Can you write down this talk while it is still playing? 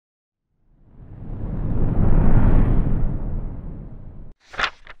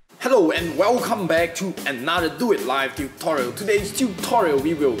Hello and welcome back to another Do It Live tutorial. Today's tutorial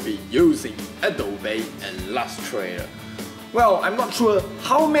we will be using Adobe Illustrator. Well, I'm not sure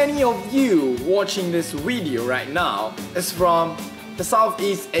how many of you watching this video right now is from the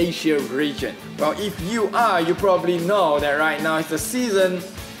Southeast Asia region. Well, if you are, you probably know that right now is the season.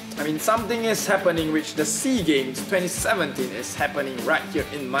 Something is happening, which the SEA Games 2017 is happening right here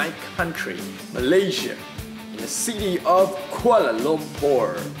in my country, Malaysia, in the city of Kuala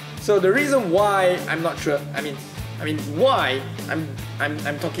Lumpur. So the reason why why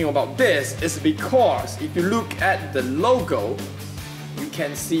I'm talking about this is because if you look at the logo, you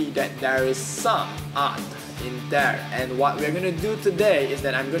can see that there is some art in there. And what we're gonna do today is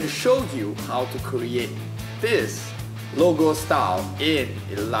that I'm gonna show you how to create this logo style in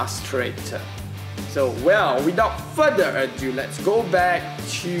Illustrator. So well, without further ado, let's go back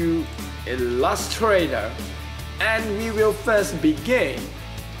to Illustrator, and we will first begin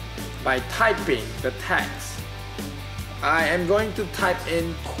by typing the text. I am going to type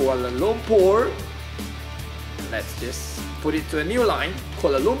in Kuala Lumpur. Let's just put it to a new line,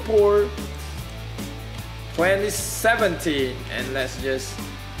 Kuala Lumpur 2017, and let's just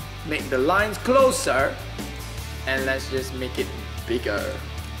make the lines closer. And let's just make it bigger,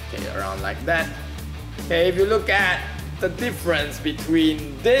 okay, around like that. Okay, if you look at the difference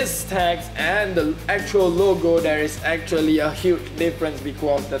between this text and the actual logo, there is actually a huge difference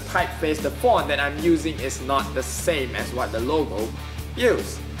because the typeface, the font that I'm using is not the same as what the logo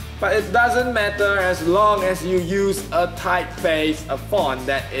used. But it doesn't matter as long as you use a typeface, a font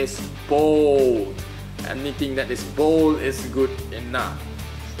that is bold. Anything that is bold is good enough.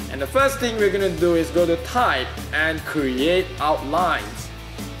 And the first thing we're gonna do is go to type and create outlines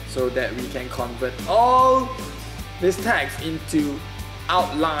so that we can convert all this text into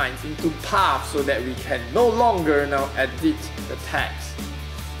outlines, into paths, so that we can no longer now edit the text.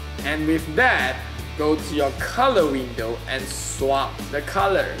 And with that, go to your color window and swap the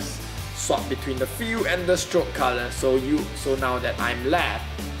colors. Swap between the fill and the stroke color, so now that I'm left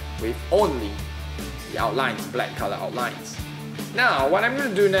with only the outlines, black color outlines. Now what I'm going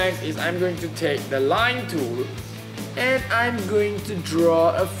to do next is I'm going to take the line tool and I'm going to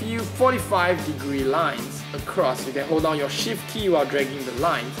draw a few 45-degree lines across. You can hold down your shift key while dragging the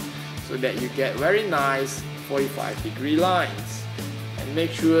lines so that you get very nice 45-degree lines. And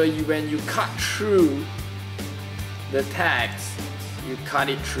make sure when you cut through the text, you cut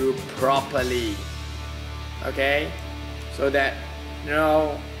it through properly, okay, so that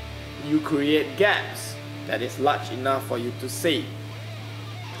you create gaps that is large enough for you to see.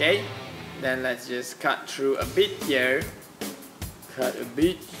 Okay, then let's just cut through a bit here, cut a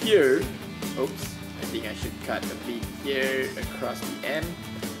bit here. Oops, I think I should cut a bit here across the end,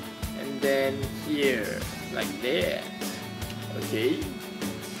 and then here like that. Okay,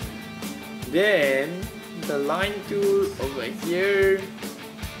 then the line tool over here,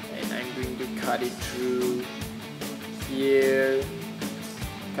 and I'm going to cut it through here,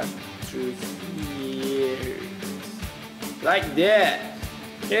 cut through here, like that.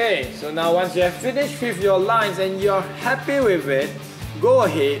 Okay, so now once you have finished with your lines and you're happy with it, go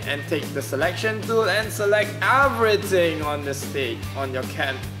ahead and take the selection tool and select everything on the stage, on your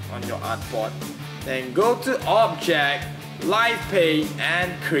artboard. Then go to Object, Live Paint,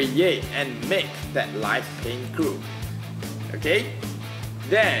 and create and make that live paint group. Okay,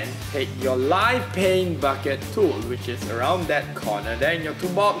 then take your live paint bucket tool, which is around that corner. Then in your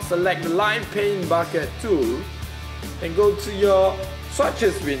toolbox, select the live paint bucket tool. Then go to your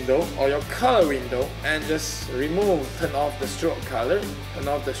swatches window or your color window and just turn off the stroke color. Turn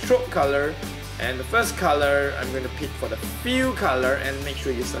off the stroke color, and the first color I'm going to pick for the fill color, and make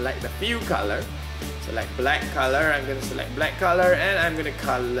sure you select the fill color. Select black color. I'm going to select black color, and I'm going to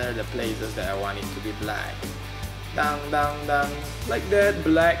color the places that I want it to be black. Down, down, down, like that.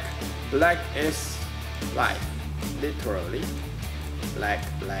 Black. Black is life, literally. Black,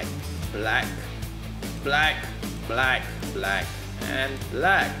 black, black, black, black, black, and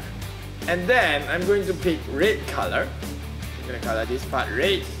black. And then I'm going to pick red color. I'm going to color this part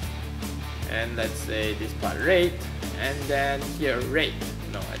red, and let's say this part red, and then here red.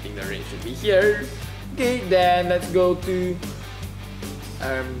 No, I think the red should be here. Okay, then let's go to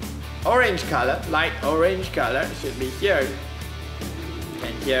orange color, light orange color should be here,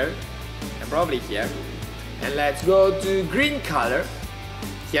 and here, and probably here. And let's go to green color,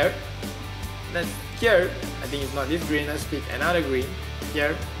 here, that's here. I think it's not this green, let's pick another green,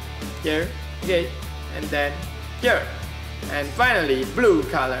 here, here, okay, and then here. And finally, blue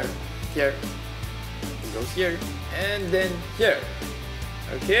color, here, it goes here, and then here.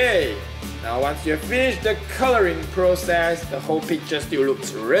 Okay, now once you have finished the coloring process, the whole picture still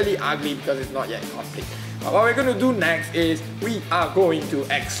looks really ugly because it's not yet complete. But what we're going to do next is we are going to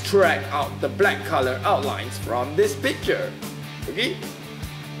extract out the black color outlines from this picture. Okay,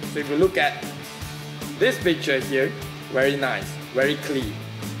 so if you look at this picture here, very nice, very clean.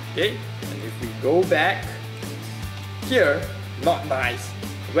 Okay, and if we go back here, not nice,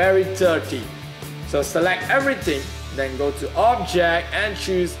 very dirty. So select everything, then go to Object and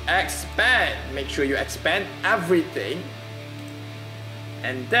choose Expand. Make sure you expand everything.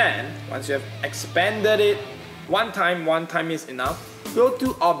 And then, once you have expanded it, one time is enough. Go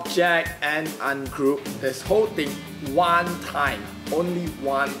to Object and ungroup this whole thing one time. Only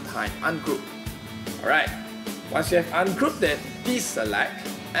one time. Ungroup. Alright. Once you have ungrouped it, deselect.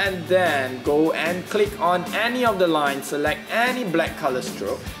 And then go and click on any of the lines. Select any black color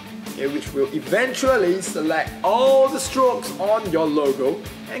stroke. Okay, which will eventually select all the strokes on your logo.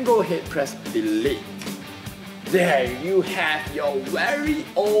 And go ahead, press delete. There you have your very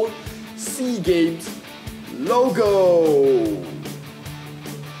old SEA Games logo.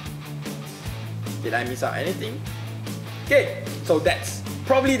 Did I miss out anything? Okay, so that's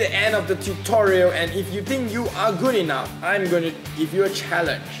probably the end of the tutorial, and if you think you are good enough, I'm going to give you a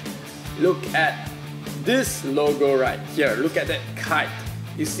challenge. Look at this logo right here. Look at that kite.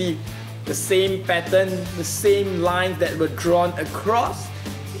 You see the same pattern, the same lines that were drawn across.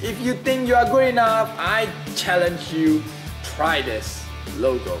 If you think you are good enough, I challenge you, try this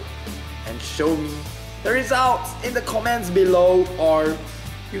logo and show me the results in the comments below, or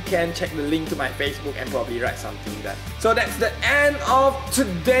you can check the link to my Facebook and probably write something there. So that's the end of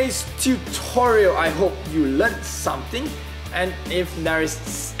today's tutorial. I hope you learned something, and if there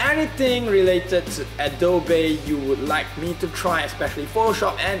is anything related to Adobe you would like me to try, especially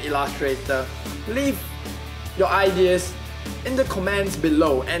Photoshop and Illustrator, leave your ideas in the comments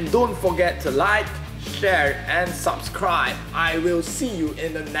below, and don't forget to like, share and subscribe. I will see you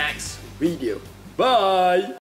in the next video. Bye!